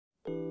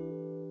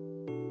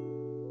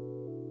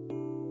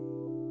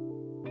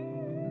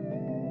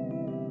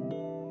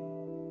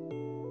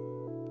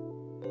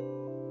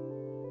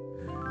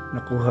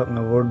nakuha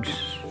nga words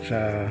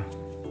sa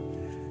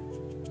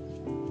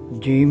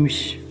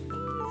James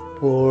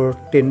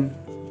 4:10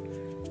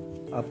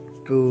 up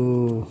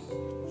to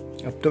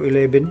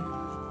 11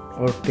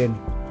 or 10.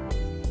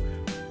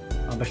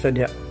 Basta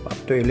diya up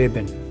to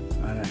 11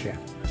 ana siya.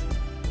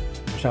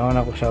 Masaon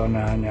ako sa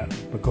unahan niya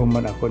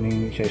paghuman ako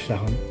ning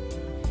isa-isahon.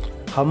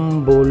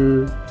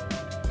 Humble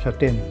sa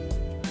 10.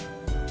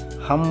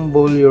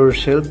 Humble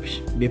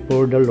yourselves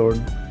before the Lord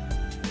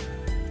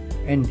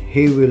and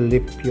He will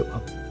lift you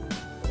up.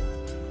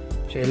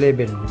 Sa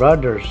 11,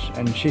 brothers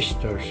and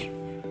sisters,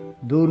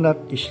 do not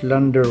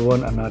slander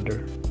one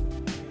another.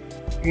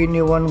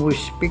 Anyone who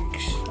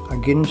speaks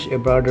against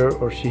a brother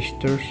or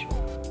sister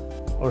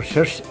or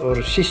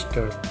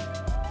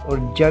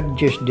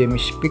judges them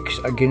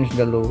speaks against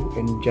the law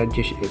and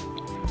judges it.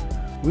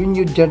 When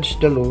you judge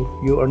the law,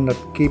 you are not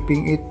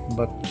keeping it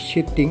but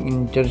sitting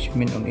in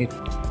judgment on it.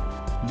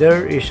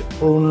 There is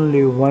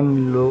only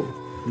one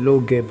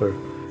lawgiver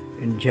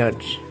and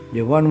judge,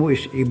 the one who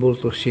is able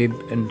to save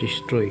and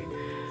destroy.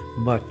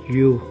 But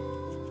you,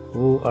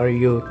 who are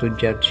you to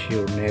judge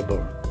your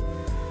neighbor?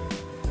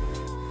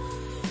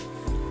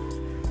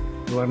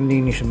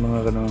 Warning ni sa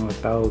mga kanang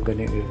tao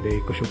ganing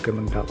day kusog kay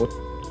mandaot.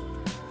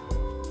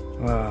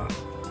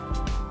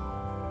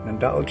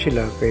 Nandaot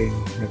sila kay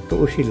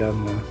nagtuo sila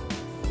nga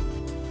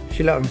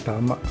sila ang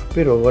tama,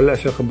 pero wala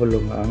sa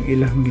kabalo nga ang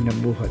ilang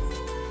ginabuhat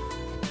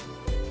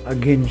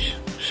against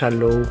sa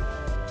law.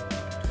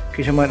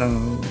 Kisa man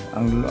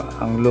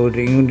ang law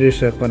ringon din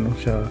sa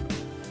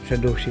sa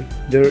 12.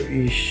 There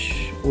is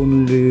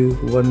only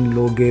one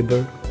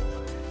lawgiver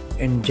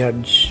and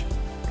judge,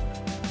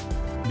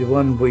 the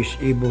one who is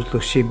able to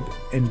save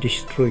and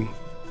destroy.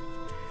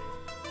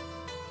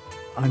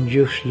 Ang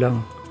Diyos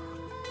lang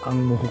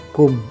ang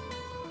muhukom,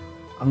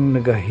 ang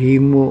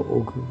nagahimo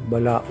og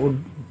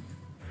balaod,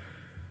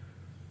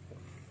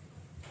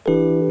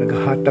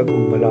 naghatag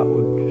og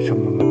balaod sa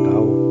mga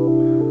tao.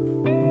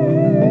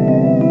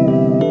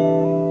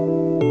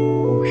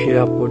 Og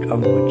sila pod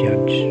ang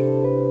judge.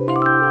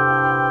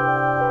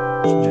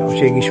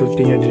 Sige,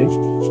 gisulti niya din.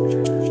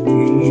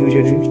 Ingingo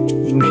siya din.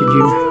 Yung si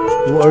James,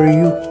 who are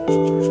you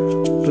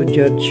to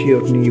judge your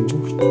neighbor?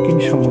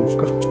 Kinsa mo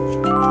ka?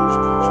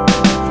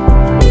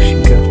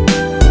 Musika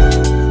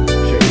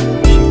sa iyong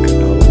isig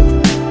tao.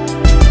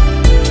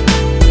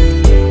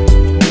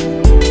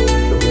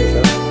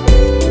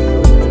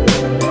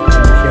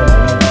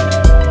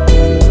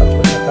 Ako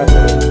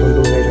nakatalang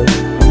tulungay lang.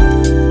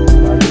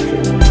 Balik sa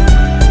inyo.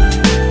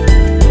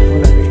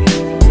 Muna guys,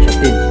 sa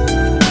tin.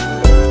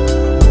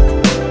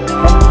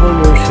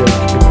 Humble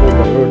yourselves before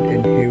the Lord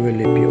and He will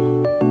lift you.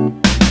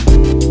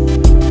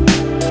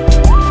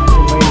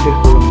 Reminder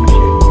ko lang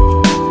siya.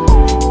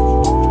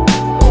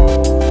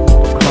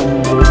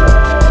 Humble ka.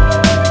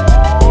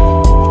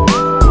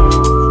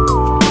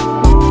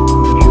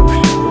 Diyos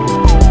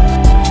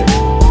sa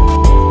iyo.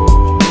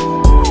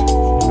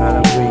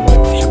 Nalang ko yung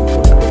isang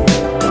tulad kayo.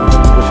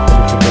 Humble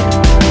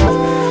sa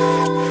kayo.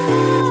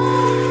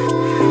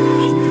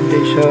 Si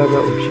Inday Sara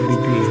o si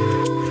Bibi.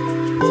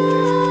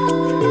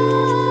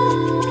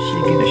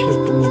 Sige na sila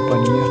tumumpan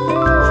niya.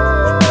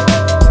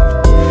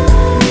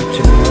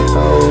 Sa mga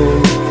tao,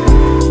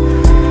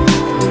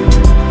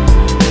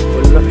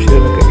 wala sila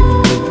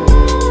nagka-involve.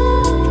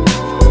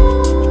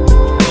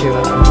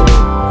 Siraan ko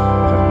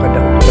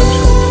kadautan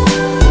sa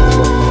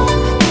buwan mo.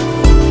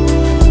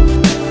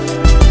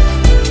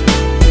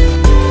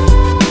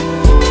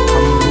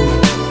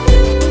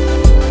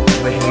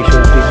 May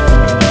gisulti sa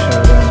mga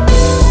inasaran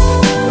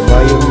na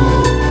bayan mo.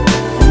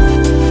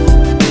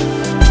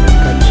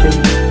 Cancel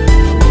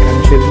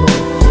mo.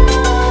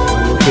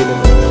 Walo sila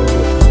mo.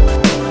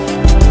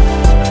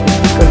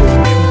 Hindi ka lang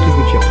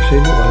masuntigid siya kasi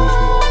mo walo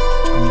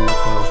ang mga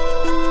tao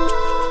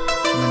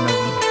na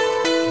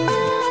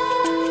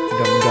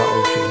nagdamdao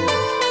sa inyo.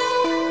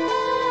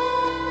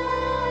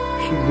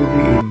 Si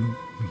Budiin,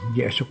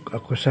 hindi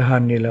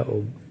akusahan nila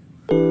o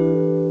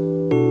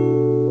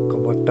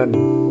kawatan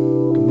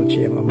tungkol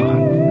siyang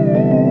amahan.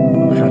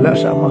 Sala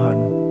sa amahan,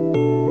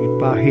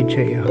 ipahid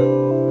siya.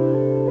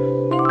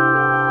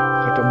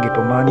 Katong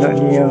gipamana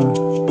niya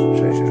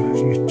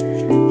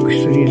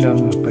gusto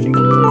nilang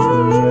paningin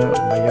niya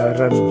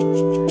bayaran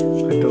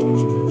katong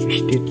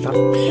estate tax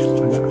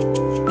wala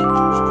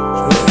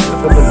sa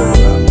kabalo nga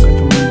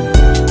katong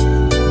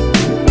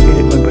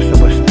hindi man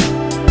basta-basta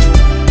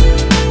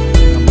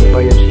na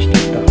mabayad sa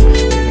estate tax.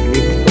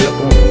 Wala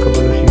pa nga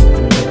kabalo siya basta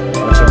mabayad.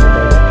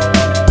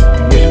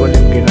 Ang usual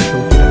yung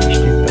ginasulti ng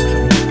estate tax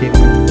ang estate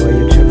na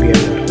mabayad sa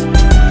BLR.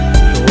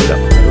 So wala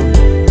pa karon.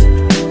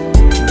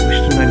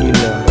 Gusto nga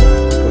nila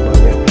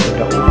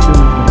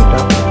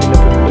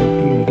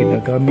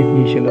ginagamit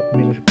niya sila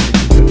nila sa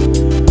pagkakas.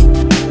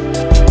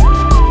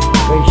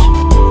 Guys,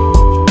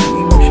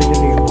 ingon siya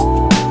nila yun.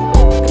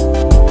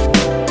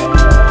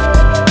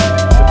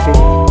 Okay,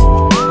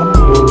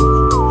 humble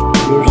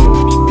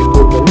yourselves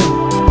before the Lord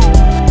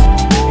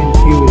and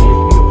He will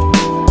lift you.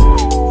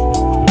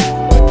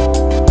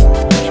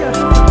 Siya,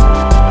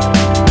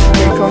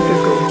 kaya counter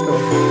ko ito.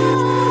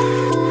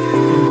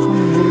 Yung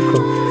humble ka,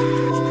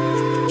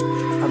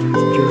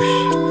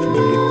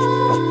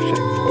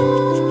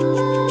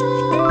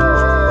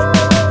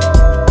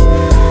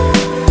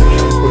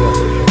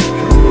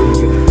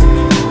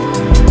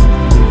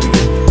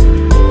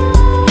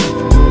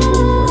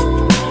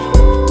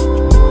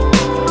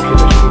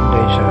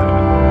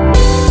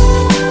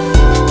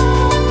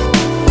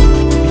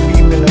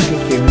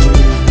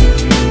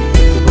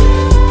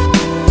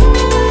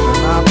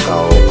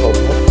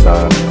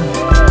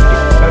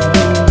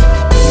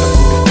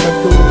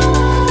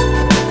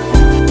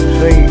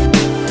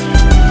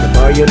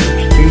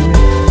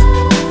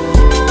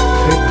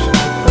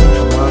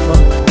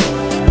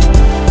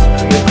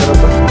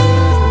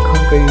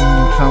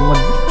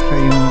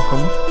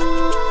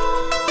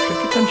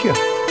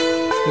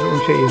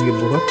 sa iyang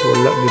gibuhat,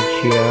 wala gid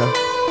siya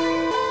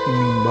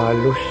ining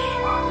balos.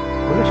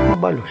 Wala siya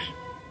balos.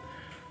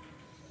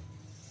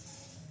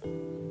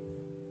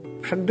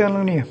 Sagdan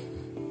lang niya.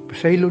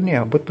 Pasaylo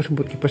niya, abot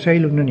pasabot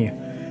pasaylo na niya.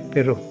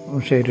 Pero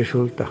unsay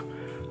resulta?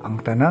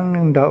 Ang tanang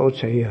ng daot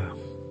sa iya,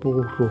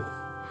 puro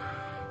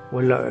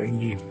wala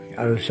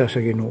alsa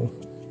sa Ginoo.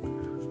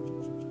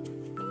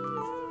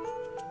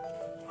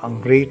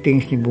 Ang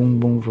ratings ni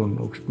Bongbong ron,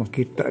 ug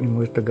makita ni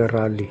mga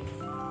taga-rally,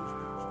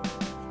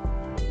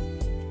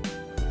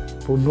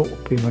 puno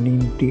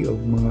permanente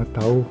og mga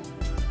tao.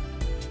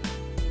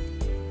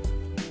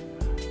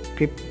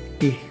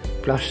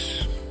 50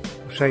 plus,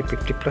 usay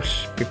 50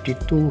 plus,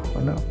 52,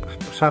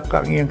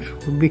 pasaka ang iyang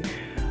subi.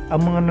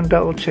 Ang mga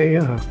nandaot sa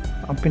iya,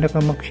 ang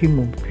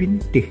pinaka-maximum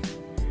 20,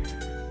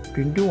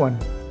 21.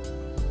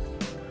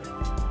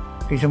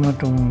 Isa man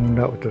itong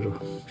daot ito,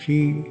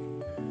 si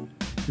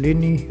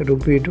Leni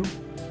Robredo,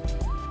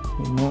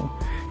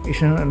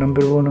 isa na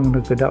number 1 ang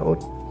nagkadaot,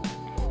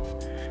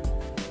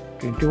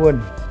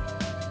 21.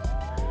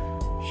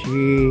 Si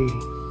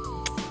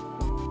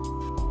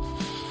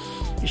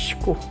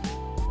Isko,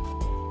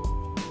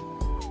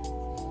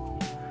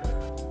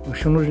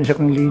 sunod sa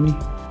kang Leni,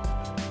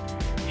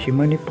 si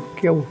Manny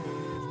Pacquiao,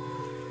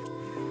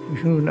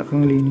 sunod na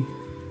kang Leni.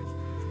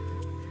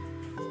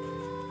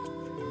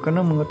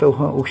 Kanang mga tao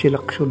ha, o si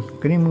Lacson,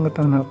 kaning mga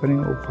tao na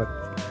kaning upat,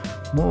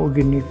 mo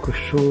gini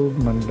kusog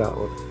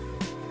mandaot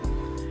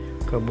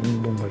ka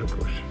Bongbong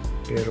Marcos.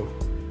 Pero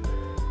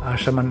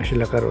asa man na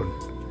sila karon,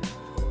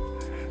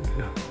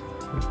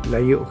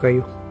 layo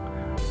kayo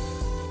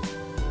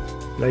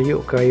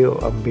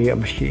ang biya,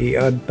 maski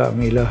i-add pa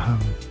ang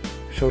ilahang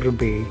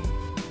survey,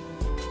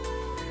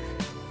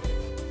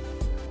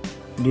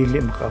 dili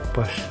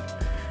makapas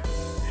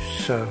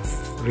sa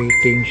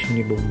ratings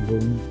ni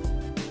Bongbong.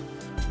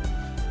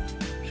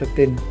 Sa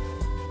 10,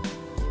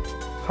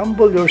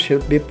 humble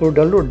yourself before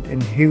the Lord and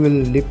He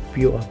will lift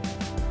you up.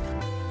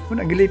 Kung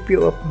nag-lift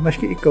you up,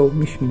 maski ikaw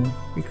mismo,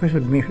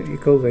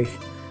 ikaw guys,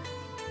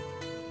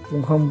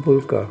 kung humble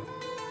ka,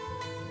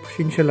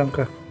 pasensya lang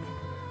ka.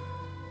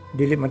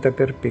 Dili man ta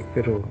perfect,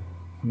 pero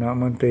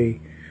naman tay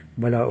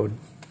balaod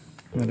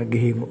na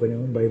naghihimo ka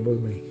ng Bible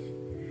may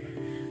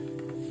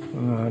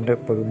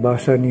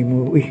pagbasa ni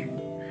mo,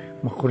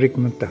 makorek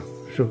man ta.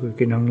 So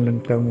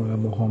kinahanglan ta mga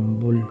mo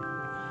humble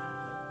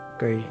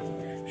kay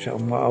sa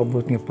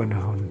umaabot nga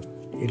panahon,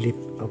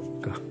 i-lift up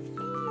ka.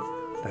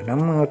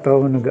 Tanang mga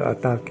tao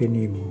nag-aatake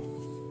nimo,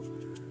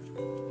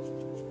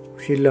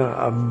 sila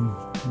ang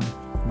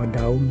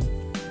madown.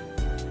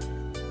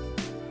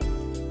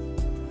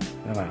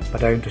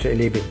 Patayon to sa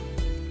 11.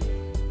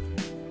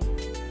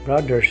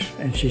 Brothers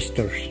and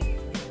sisters,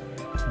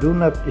 do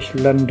not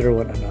slander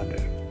one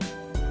another.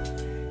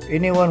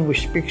 Anyone who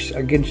speaks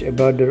against a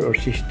brother or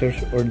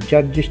sisters or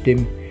judges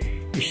them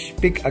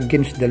speak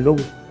against the law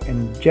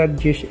and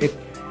judges it.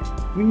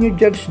 When you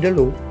judge the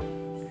law,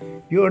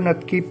 you are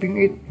not keeping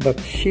it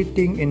but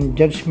sitting in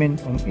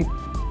judgment on it.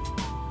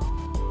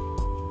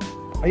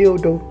 Ayaw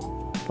daw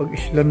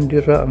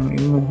pag-islandera ang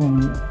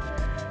imong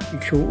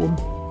igsuon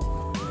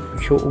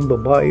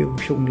babae o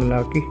igsuon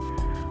lalaki.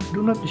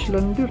 Do not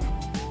slander.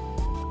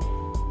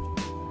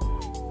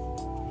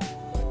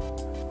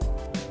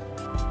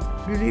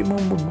 Dili mo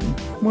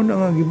muna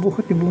nga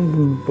gibuhat ni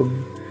Bongbong pag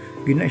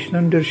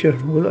gina-slander siya,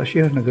 wala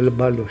siya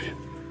nagalabalos.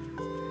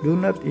 Do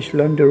not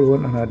slander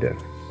one another.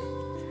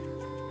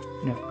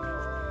 Now,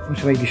 kung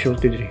sa may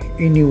gisulti diri,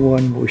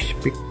 anyone who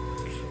speaks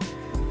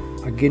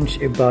against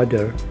a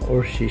brother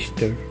or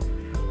sister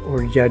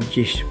or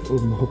judges o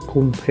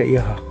mahukom sa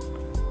iyaha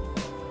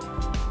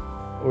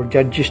or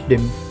judges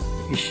them,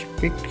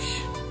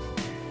 speaks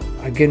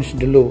against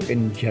the law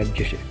and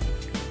judges it.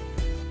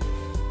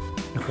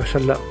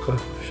 Nakasala ka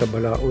sa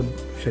balaod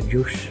sa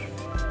Diyos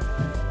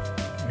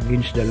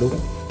against the law.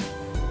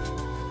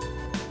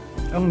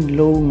 Ang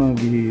law nga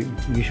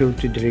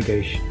gisulti diri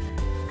guys,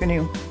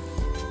 kaniyo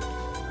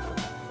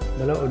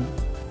balaod,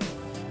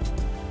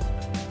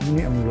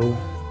 ini ang law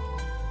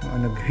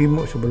nga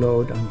naghimo sa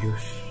balaod ang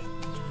Diyos.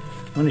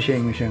 Ano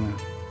siya nga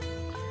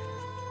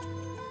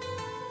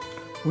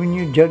when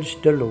you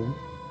judge the law,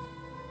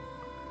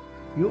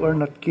 you are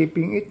not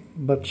keeping it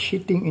but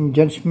sitting in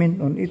judgment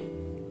on it.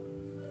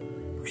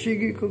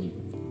 Sige ka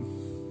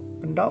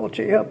pandaot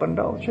sa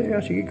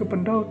iya, sige ka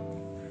pandaot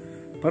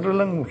para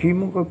lang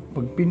himo ka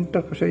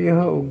pagpinta ka sa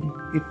iya o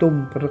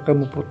itom para ka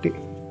maputi.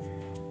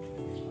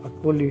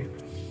 Actually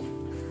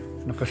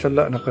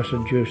nakasala na ka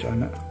sa Diyos,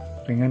 anak.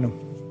 Kaya nga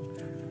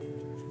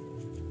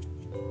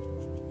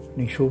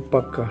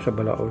nisupak ka sa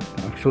balaod,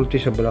 nagsulti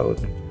sa balaod.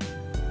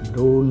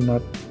 Do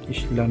not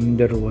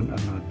slander one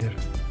another.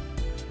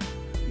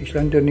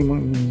 Slander ni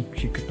mga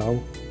sikataw.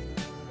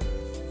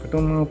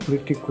 Katong mga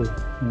politiko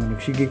na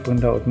nagsigig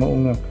pandaot, mao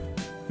nga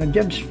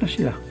na-judge na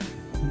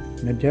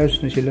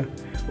sila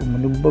o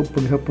manubag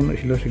paghapon na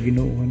sila sa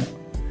Ginoo na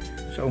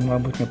sa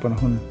umabot na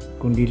panahon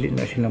kung dili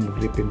na sila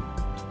mag-repent.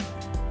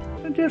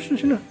 Na-judge na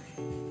sila.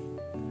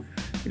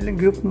 Ilang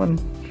group man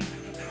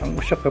ang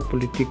usa ka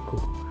politiko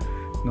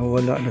nga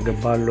wala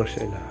nagabalo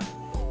sa ila.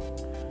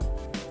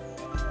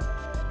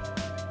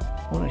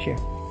 Una siya,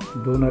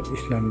 do not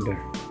slander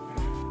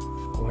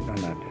one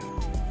another.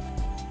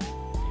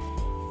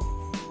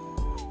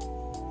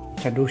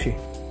 Sa 12,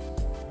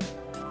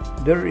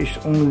 there is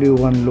only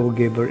one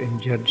lawgiver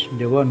and judge,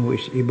 the one who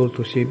is able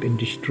to save and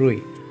destroy.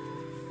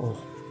 Oh,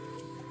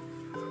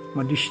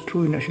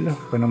 ma-destroy na sila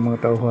kanang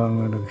mga tao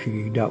nga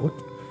nagsigidaot.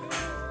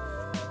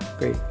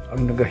 Kay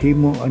ang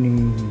nagahimo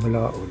aning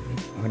malaod,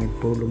 aning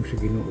pulong sa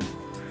Ginoo,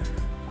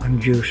 ang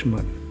Diyos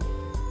man.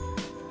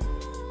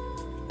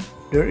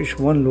 There is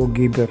one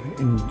lawgiver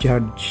and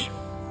judge,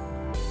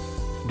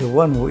 the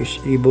one who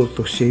is able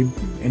to save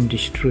and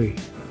destroy.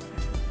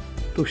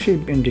 To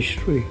save and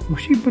destroy,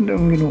 masipan na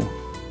ang Ginoo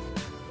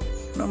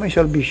na may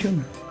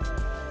salvation.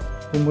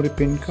 Kung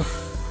morepent ka,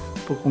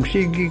 kung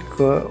sige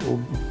ka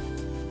o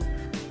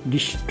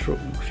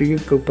destroy, sige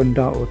ka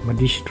pandaot,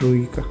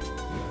 ma-destroy ka.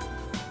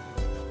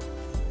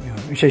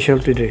 Isa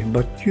siya today,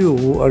 but you,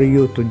 who are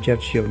you to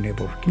judge your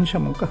neighbor? Kinsa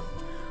man ka?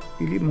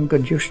 Dili man ka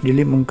Diyos,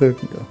 dili man ka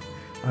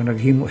ang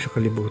naghimo sa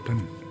kalibutan.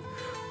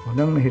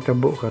 Unang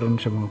nahitabo karon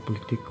sa mga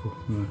politiko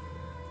na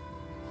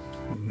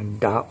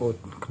nandaot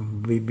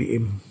kang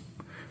BBM,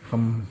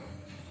 kang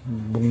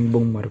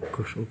Bongbong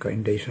Marcos o ka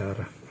Inday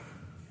Sara.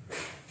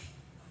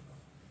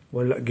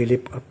 Wala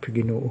gilip up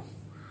Ginoo.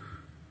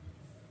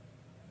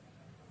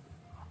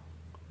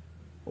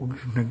 O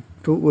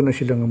nagtuo na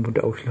sila nga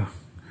mudaw sila.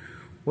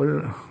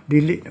 Wala,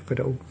 dili na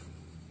kadaog.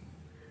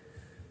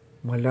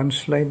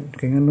 Ma-landslide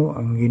kay ngano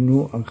ang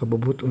Ginoo, ang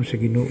kababuton sa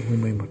Ginoo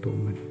may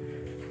matuman.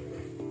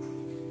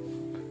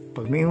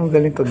 Pag may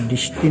galing kag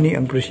destiny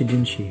ang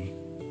presidency,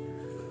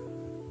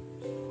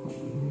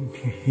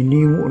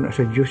 hinimo na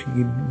sa Diyos,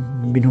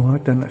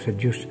 binuhatan na sa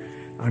Diyos.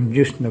 Ang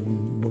Diyos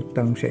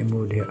nagbutang sa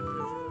imo diha.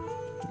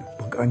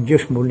 Pag ang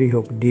Diyos mo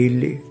lihok,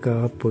 dili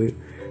ka po,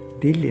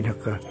 dili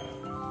ka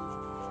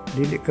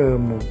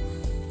mo,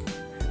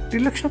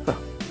 relax na ka.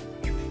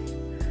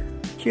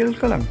 Chill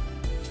ka lang.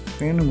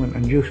 Kaya naman,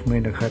 ang Diyos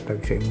may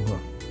naghatag sa imo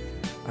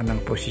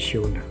anang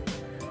posisyon na.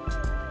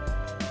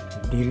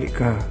 Dili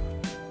ka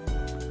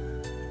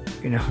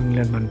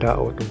kinahanglan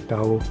mandaot og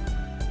tao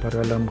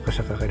para lang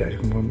makasaka ka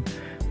dahil kung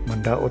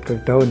mandaot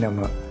kag tao na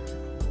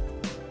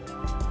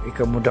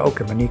ikaw mo daog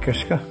ka,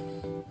 manikas ka.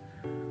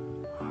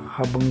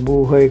 Habang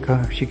buhay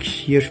ka,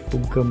 6 years po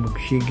ka,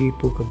 magsigi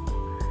po ka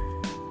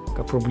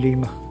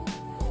problema.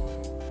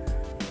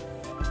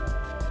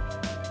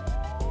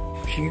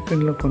 Sige ka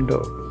nilang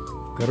pandaot.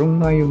 Karong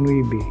Mayo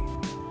 9,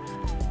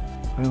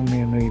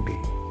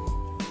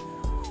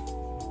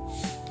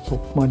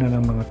 hukma na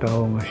ng mga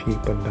tao nga si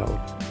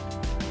pandaot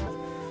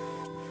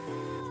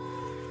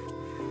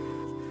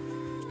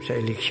sa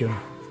eleksyon.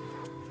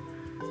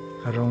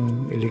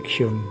 Karong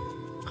eleksyon,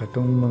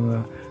 katong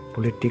mga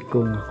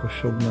politiko nga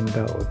kusog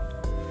mandaot,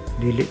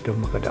 dili to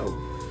makadaog.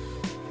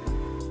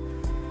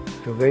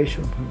 So guys,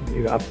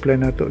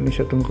 i-apply na to ni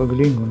sa itong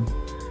kagalingon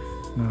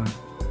na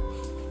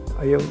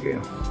ayaw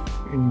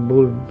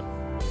involved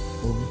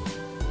o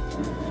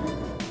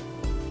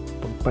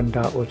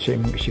pagpandaot sa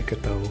imong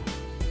isikataw.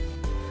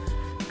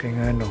 Kaya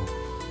nga no,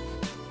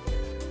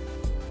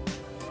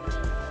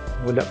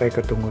 wala kay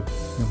katungod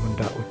ng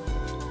mandaot.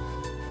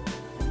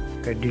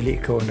 Kaya dili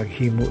ikaw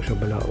naghimo sa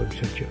balaod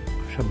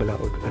sa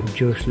balaod. Ang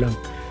Diyos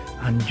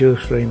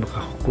lang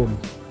makahukom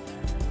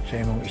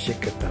sa imong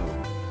isikataw.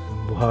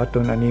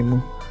 Buhaton animo,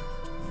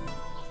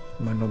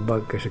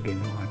 manubag ka sa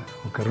Ginoo.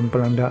 Huwag karon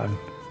pa lang daan,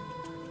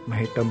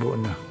 mahitabo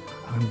na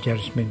ang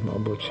judgment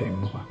maabot sa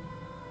imo.